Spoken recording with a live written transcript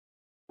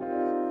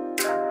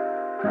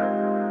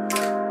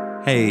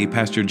Hey,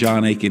 Pastor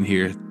John Aiken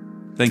here.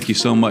 Thank you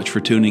so much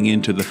for tuning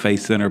in to the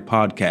Faith Center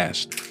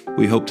podcast.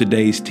 We hope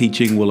today's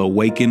teaching will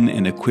awaken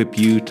and equip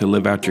you to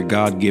live out your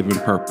God-given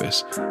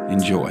purpose.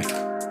 Enjoy.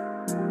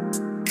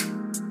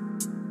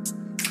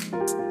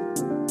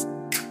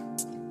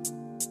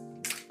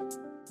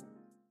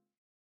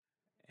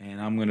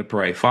 And I'm going to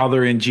pray.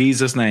 Father, in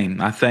Jesus'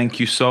 name, I thank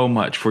you so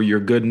much for your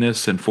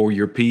goodness and for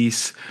your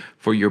peace,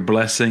 for your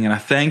blessing. And I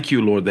thank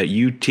you, Lord, that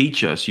you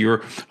teach us.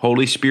 Your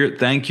Holy Spirit,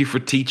 thank you for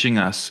teaching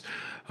us.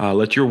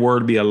 Let your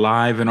word be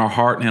alive in our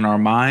heart and in our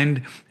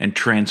mind and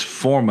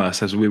transform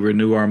us as we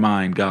renew our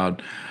mind,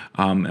 God.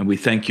 And we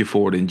thank you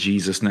for it in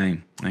Jesus'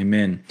 name.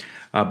 Amen.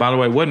 By the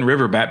way, wasn't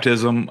river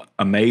baptism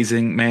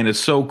amazing? Man, it's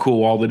so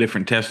cool, all the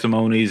different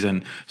testimonies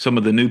and some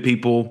of the new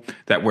people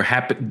that were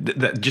happy,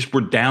 that just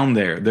were down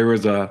there. There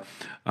was a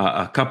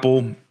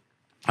couple,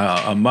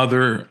 a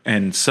mother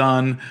and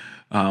son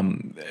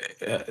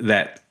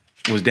that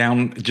was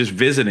down just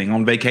visiting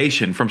on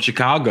vacation from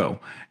Chicago,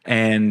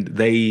 and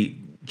they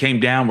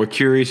came down, were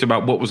curious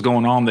about what was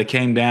going on. They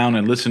came down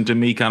and listened to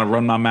me kind of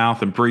run my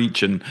mouth and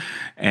preach, and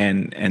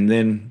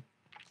then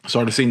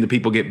started seeing the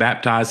people get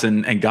baptized,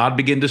 and God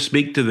began to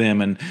speak to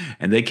them, and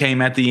they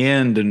came at the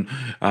end, and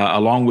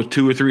along with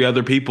 2 or 3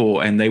 other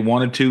people, and they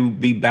wanted to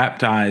be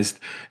baptized.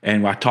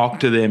 And I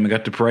talked to them and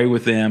got to pray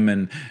with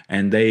them,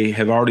 and they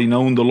have already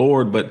known the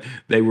Lord, but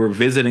they were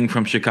visiting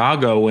from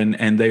Chicago,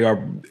 and they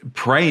are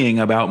praying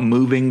about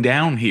moving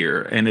down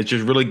here. And it's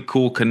just really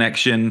cool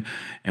connection.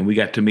 And we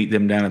got to meet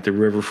them down at the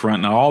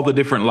riverfront, and all the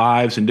different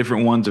lives and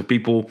different ones of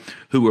people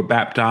who were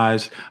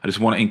baptized. I just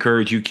want to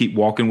encourage you, keep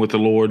walking with the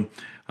Lord.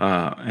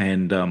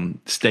 And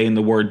stay in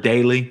the Word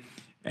daily,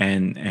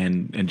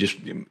 and just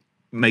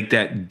make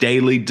that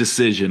daily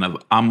decision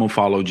of, I'm gonna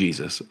follow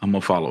Jesus. I'm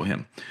gonna follow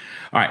Him.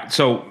 All right.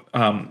 So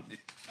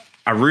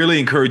I really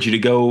encourage you to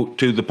go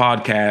to the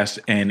podcast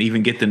and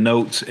even get the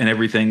notes and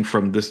everything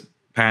from this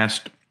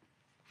past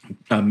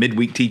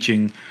midweek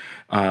teaching.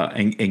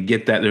 And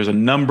get that. There's a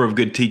number of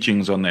good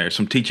teachings on there.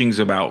 Some teachings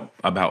about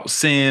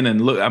sin,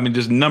 and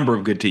just a number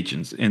of good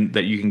teachings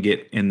that you can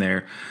get in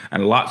there,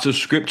 and lots of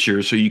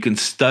scriptures so you can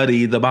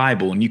study the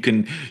Bible. And you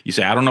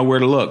say, I don't know where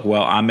to look.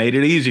 Well, I made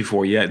it easy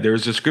for you.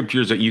 There's the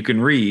scriptures that you can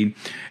read.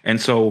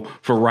 And so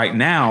for right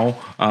now,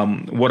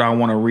 what I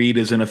want to read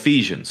is in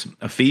Ephesians.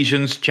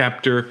 Ephesians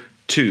chapter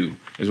 2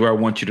 is where I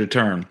want you to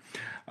turn.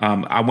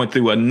 I went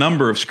through a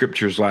number of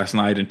scriptures last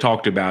night and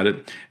talked about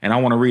it, and I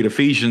want to read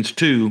Ephesians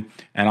 2,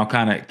 and I'll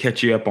kind of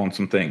catch you up on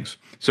some things.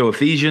 So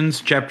Ephesians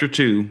chapter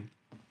 2,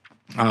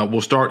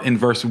 we'll start in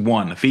verse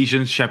 1.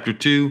 Ephesians chapter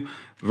 2,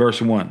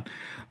 verse 1.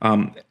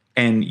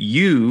 And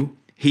you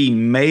he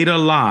made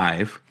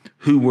alive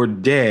who were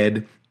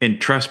dead in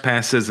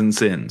trespasses and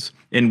sins,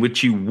 in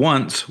which you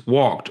once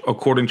walked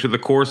according to the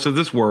course of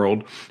this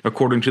world,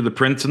 according to the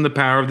prince and the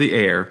power of the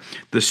air,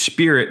 the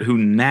spirit who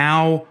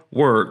now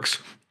works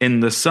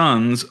in the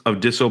sons of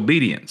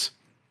disobedience,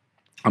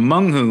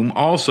 among whom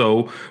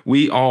also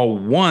we all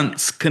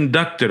once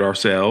conducted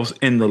ourselves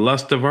in the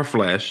lust of our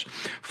flesh,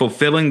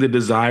 fulfilling the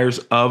desires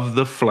of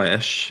the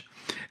flesh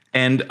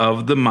and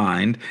of the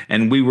mind,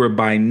 and we were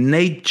by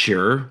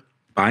nature,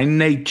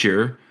 and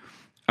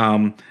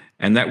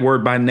that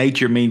word by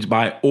nature means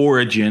by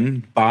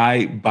origin,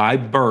 by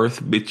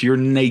birth. It's your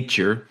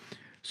nature.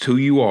 It's who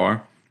you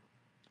are.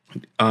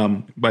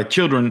 By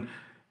children.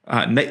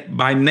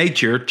 By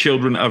nature,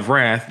 children of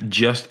wrath,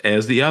 just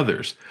as the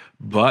others.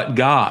 But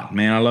God,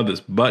 man, I love this.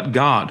 But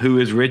God, who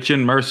is rich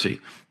in mercy,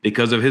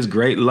 because of his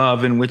great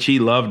love in which he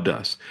loved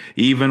us,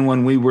 even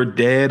when we were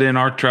dead in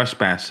our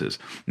trespasses,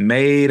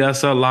 made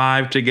us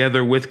alive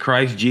together with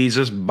Christ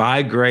Jesus.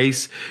 By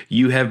grace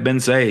you have been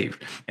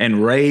saved,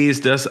 and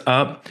raised us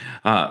up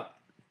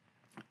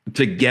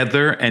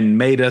together, and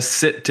made us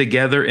sit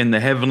together in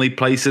the heavenly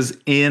places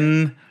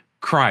in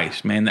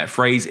Christ. Man, that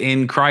phrase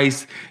 "in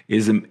Christ"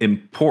 is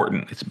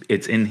important.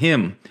 It's in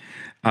him,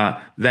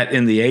 that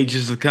in the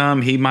ages to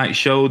come he might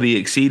show the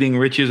exceeding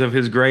riches of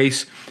his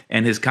grace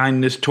and his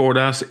kindness toward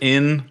us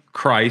in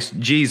Christ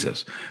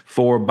Jesus.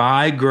 For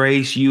by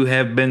grace you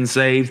have been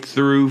saved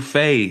through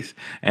faith,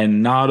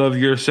 and not of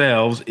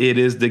yourselves. It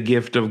is the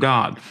gift of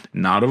God,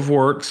 not of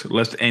works,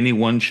 lest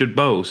anyone should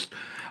boast.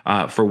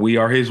 For we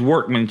are his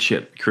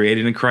workmanship,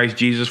 created in Christ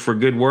Jesus for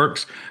good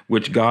works,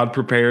 which God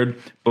prepared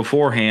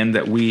beforehand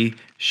that we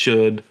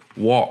should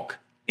walk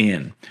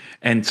in.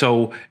 And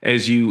so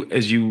as you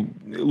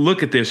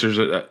look at this, there's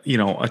a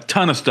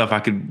ton of stuff I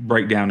could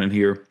break down in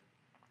here.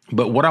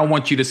 But what I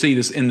want you to see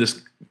in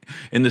this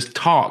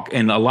talk,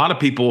 and a lot of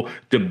people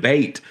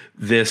debate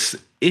this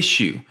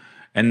issue,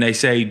 and they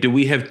say, do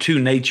we have two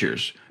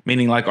natures?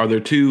 Meaning, like, are there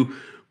two?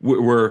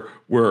 We're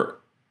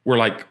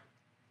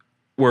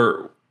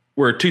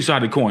a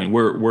two-sided coin.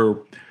 We're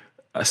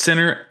a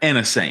sinner and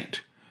a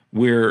saint.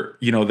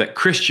 that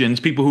Christians,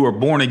 people who are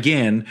born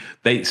again,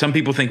 some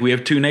people think we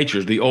have two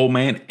natures, the old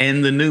man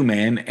and the new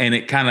man, and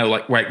it kind of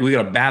like, right, we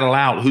got to battle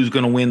out who's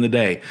going to win the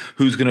day,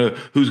 which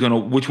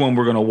one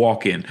we're going to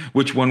walk in,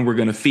 which one we're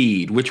going to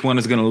feed, which one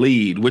is going to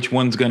lead, which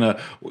one's going to,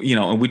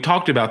 and we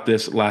talked about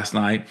this last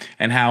night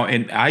and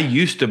I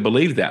used to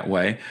believe that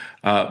way.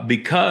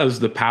 Because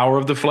the power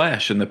of the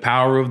flesh and the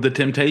power of the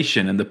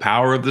temptation and the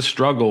power of the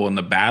struggle and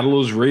the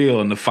battle is real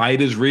and the fight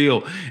is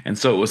real. And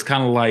so it was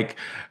kind of like,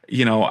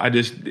 I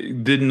just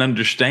didn't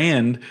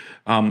understand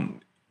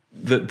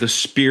the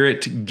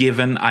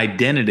Spirit-given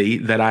identity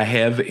that I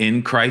have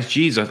in Christ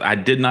Jesus. I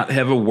did not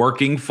have a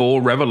working full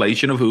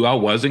revelation of who I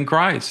was in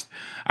Christ.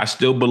 I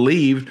still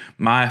believed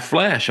my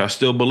flesh. I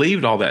still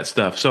believed all that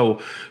stuff. So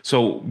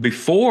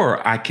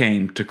before I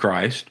came to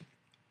Christ,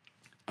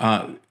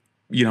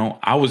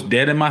 I was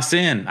dead in my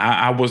sin.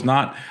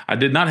 I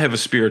did not have a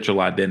spiritual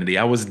identity.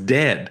 I was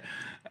dead.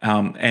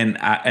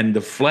 And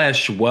the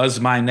flesh was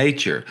my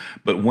nature.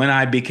 But when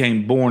I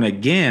became born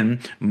again,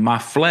 my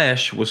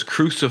flesh was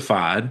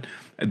crucified,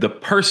 the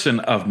person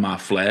of my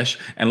flesh.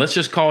 And let's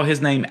just call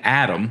his name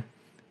Adam,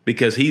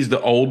 because he's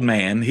the old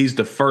man. He's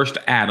the first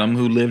Adam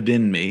who lived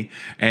in me.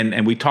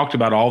 And we talked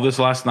about all this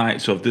last night.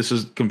 So if this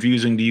is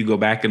confusing to you, go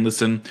back and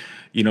listen,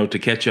 to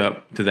catch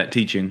up to that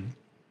teaching.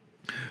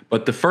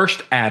 But the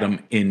first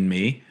Adam in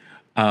me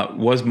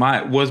was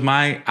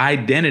my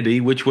identity,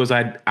 which was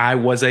I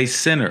was a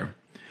sinner.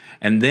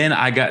 And then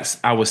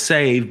I was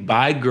saved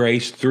by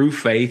grace through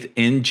faith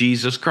in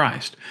Jesus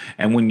Christ.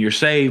 And when you're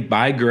saved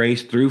by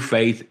grace through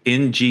faith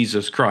in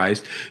Jesus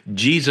Christ,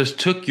 Jesus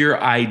took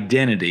your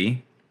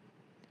identity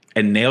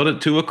and nailed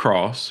it to a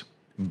cross.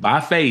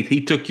 By faith,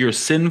 he took your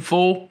sin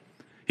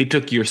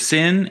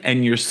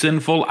and your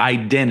sinful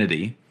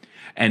identity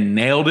and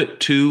nailed it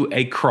to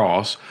a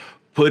cross,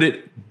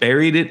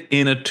 buried it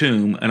in a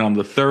tomb, and on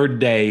the third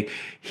day,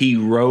 he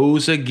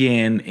rose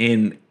again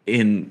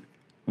in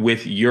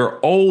with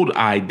your old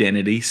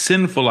identity,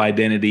 sinful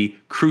identity,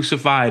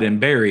 crucified and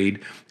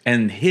buried,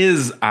 and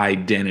his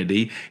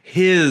identity,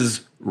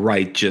 his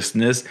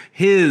righteousness,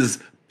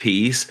 his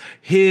peace,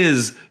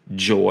 his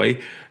joy,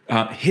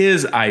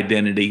 his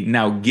identity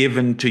now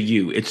given to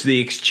you. It's the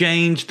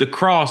exchange. The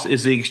cross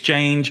is the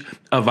exchange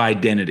of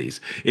identities.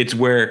 It's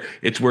where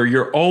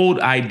your old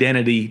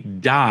identity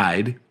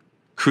died,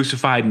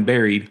 crucified and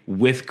buried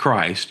with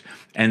Christ.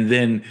 And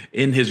then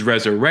in his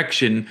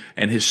resurrection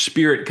and his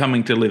Spirit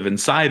coming to live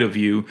inside of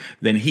you,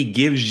 then he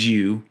gives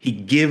you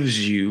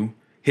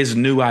his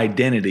new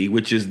identity,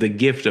 which is the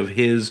gift of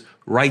his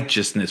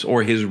righteousness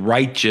or his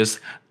righteous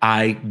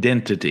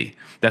identity.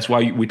 That's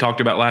why we talked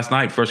about last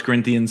night, 1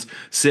 Corinthians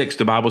 6,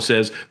 the Bible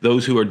says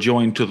those who are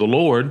joined to the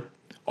Lord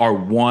are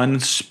one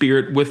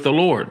spirit with the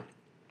Lord.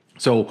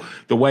 So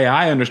the way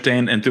I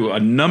understand, and through a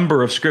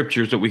number of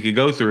scriptures that we could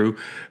go through,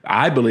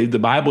 I believe the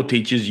Bible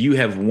teaches you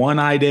have one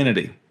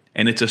identity,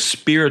 and it's a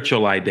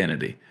spiritual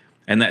identity.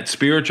 And that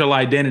spiritual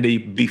identity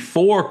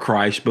before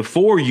Christ,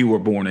 before you were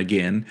born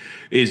again,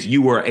 is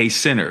you were a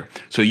sinner.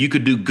 So you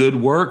could do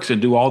good works and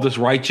do all this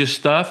righteous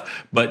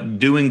stuff, but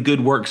doing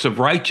good works of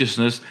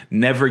righteousness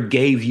never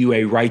gave you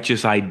a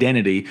righteous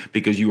identity,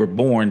 because you were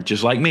born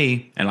just like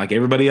me and like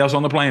everybody else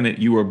on the planet.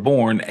 You were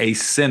born a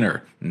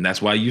sinner, and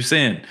that's why you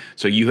sinned.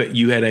 So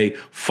you had a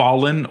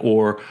fallen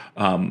or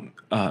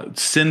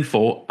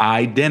sinful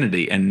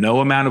identity, and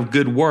no amount of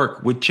good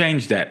work would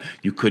change that.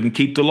 You couldn't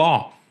keep the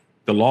law.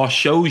 The law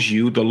shows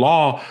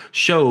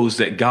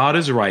that God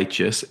is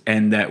righteous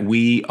and that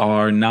we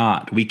are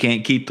not. We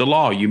can't keep the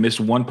law. You miss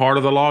one part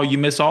of the law, you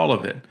miss all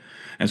of it.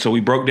 And so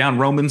we broke down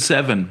Romans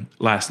 7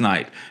 last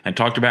night and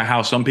talked about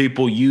how some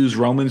people use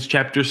Romans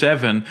chapter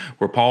 7,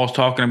 where Paul's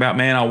talking about,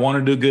 man, I want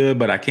to do good,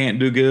 but I can't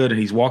do good.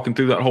 And he's walking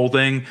through that whole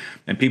thing.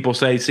 And people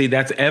say, see,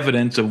 that's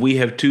evidence of we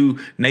have two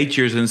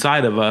natures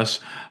inside of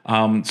us.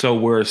 So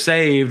we're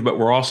saved, but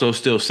we're also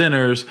still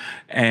sinners,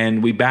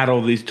 and we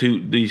battle these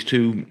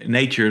two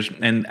natures.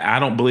 And I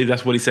don't believe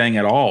that's what he's saying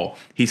at all.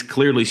 He's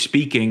clearly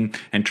speaking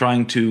and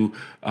trying to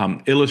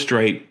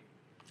illustrate,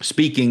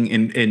 speaking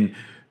in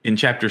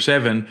chapter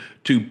 7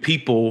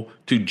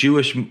 to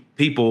Jewish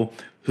people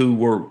who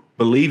were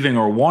believing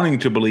or wanting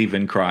to believe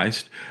in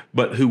Christ,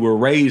 but who were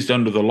raised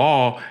under the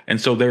law. And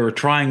so they were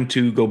trying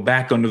to go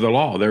back under the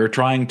law. They were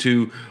trying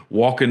to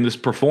walk in this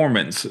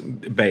performance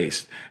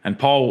based. And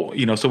Paul,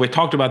 so we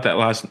talked about that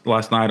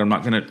last night. I'm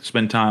not going to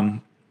spend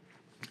time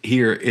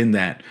here in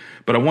that,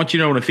 but I want you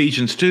to know in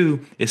Ephesians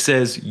 2, it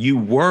says you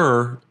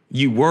were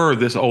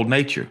this old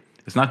nature.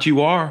 It's not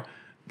you are.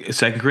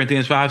 2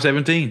 Corinthians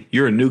 5:17,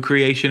 you're a new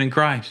creation in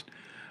Christ.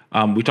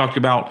 We talked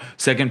about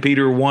 2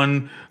 Peter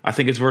 1, I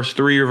think it's verse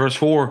 3 or verse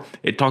 4.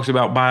 It talks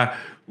about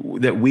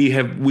that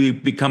we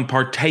become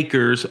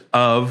partakers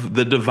of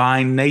the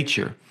divine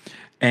nature.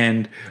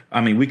 And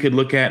we could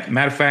look at,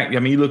 matter of fact,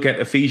 you look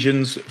at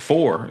Ephesians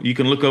 4. You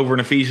can look over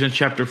in Ephesians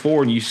chapter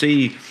 4 and you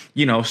see,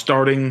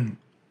 starting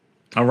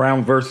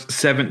around verse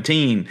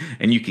 17,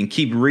 and you can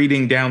keep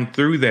reading down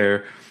through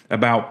there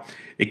about,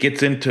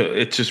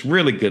 it's just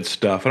really good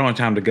stuff. I don't have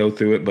time to go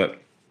through it,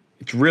 but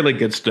it's really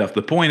good stuff.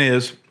 The point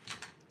is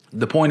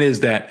The point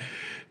is that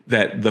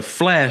the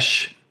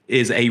flesh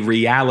is a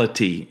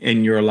reality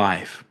in your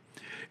life.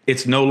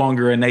 It's no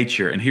longer a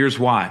nature, and here's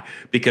why.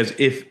 Because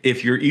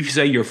if you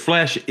say your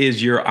flesh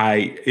is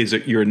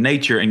your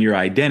nature and your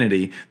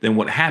identity, then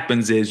what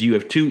happens is you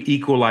have two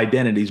equal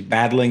identities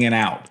battling it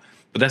out.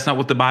 But that's not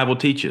what the Bible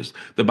teaches.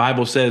 The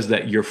Bible says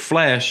that your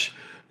flesh,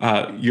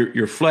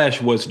 your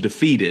flesh was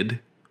defeated,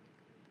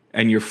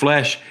 and your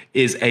flesh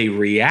is a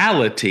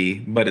reality,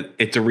 but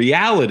it's a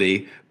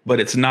reality, but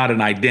it's not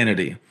an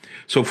identity.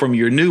 So from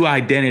your new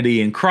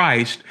identity in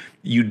Christ,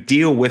 you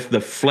deal with the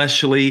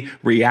fleshly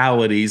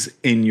realities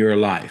in your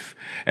life.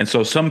 And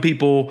so some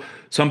people,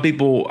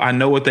 I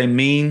know what they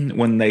mean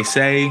when they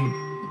say,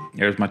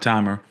 there's my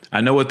timer.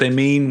 I know what they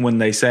mean when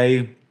they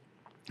say,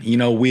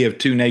 we have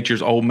two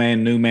natures, old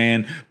man, new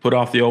man, put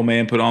off the old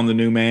man, put on the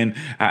new man.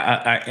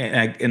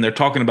 And they're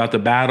talking about the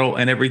battle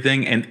and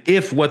everything. And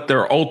if what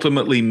they're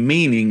ultimately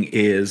meaning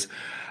is,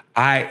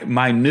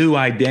 my new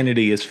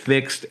identity is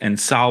fixed and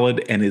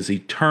solid and is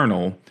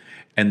eternal,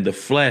 and the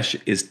flesh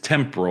is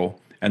temporal,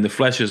 and the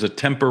flesh is a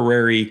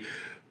temporary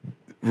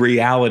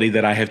reality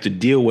that I have to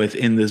deal with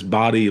in this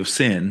body of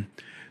sin,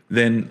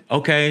 then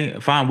okay,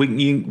 fine, we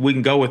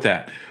can go with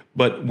that.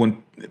 But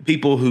when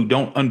people who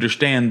don't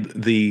understand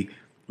the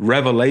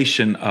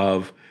revelation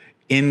of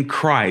in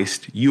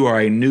Christ, you are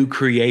a new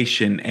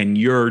creation, and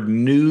your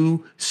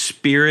new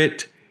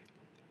spirit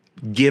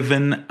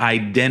given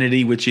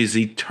identity, which is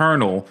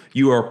eternal,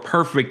 you are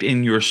perfect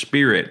in your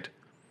spirit.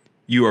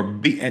 You are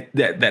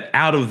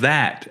out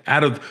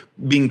of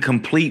being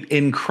complete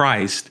in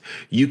Christ,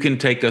 you can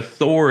take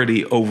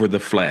authority over the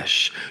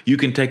flesh. You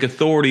can take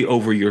authority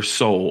over your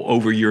soul,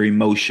 over your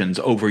emotions,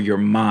 over your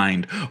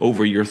mind,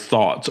 over your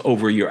thoughts,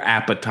 over your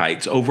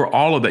appetites, over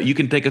all of that. You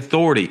can take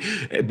authority.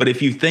 But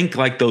if you think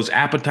like those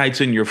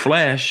appetites in your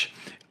flesh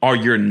are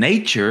your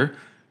nature,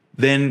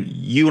 then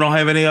you don't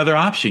have any other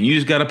option. You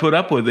just got to put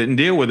up with it and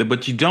deal with it,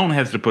 but you don't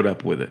have to put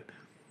up with it.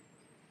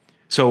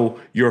 So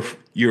your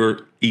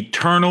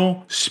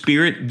eternal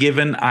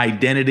spirit-given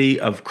identity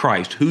of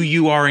Christ, who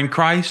you are in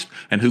Christ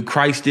and who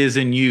Christ is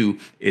in you,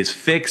 is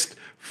fixed,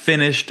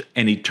 finished,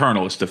 and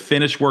eternal. It's the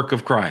finished work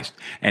of Christ.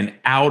 And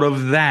out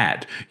of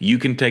that, you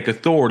can take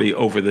authority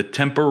over the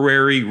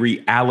temporary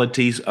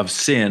realities of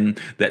sin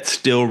that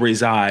still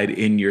reside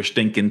in your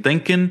stinking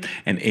thinking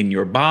and in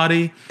your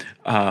body,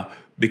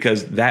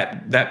 because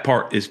that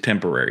part is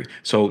temporary.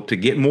 So to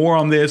get more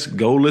on this,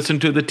 go listen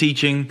to the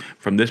teaching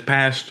from this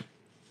past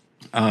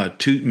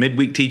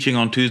midweek teaching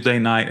on Tuesday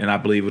night, and I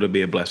believe it'll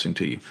be a blessing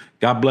to you.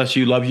 God bless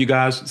you. Love you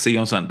guys. See you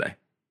on Sunday.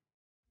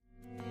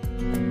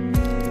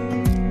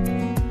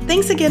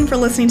 Thanks again for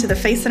listening to the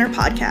Faith Center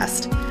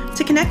podcast.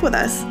 To connect with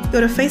us, go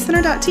to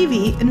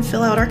faithcenter.tv and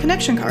fill out our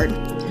connection card.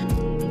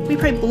 We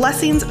pray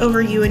blessings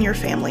over you and your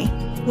family.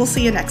 We'll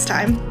see you next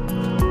time.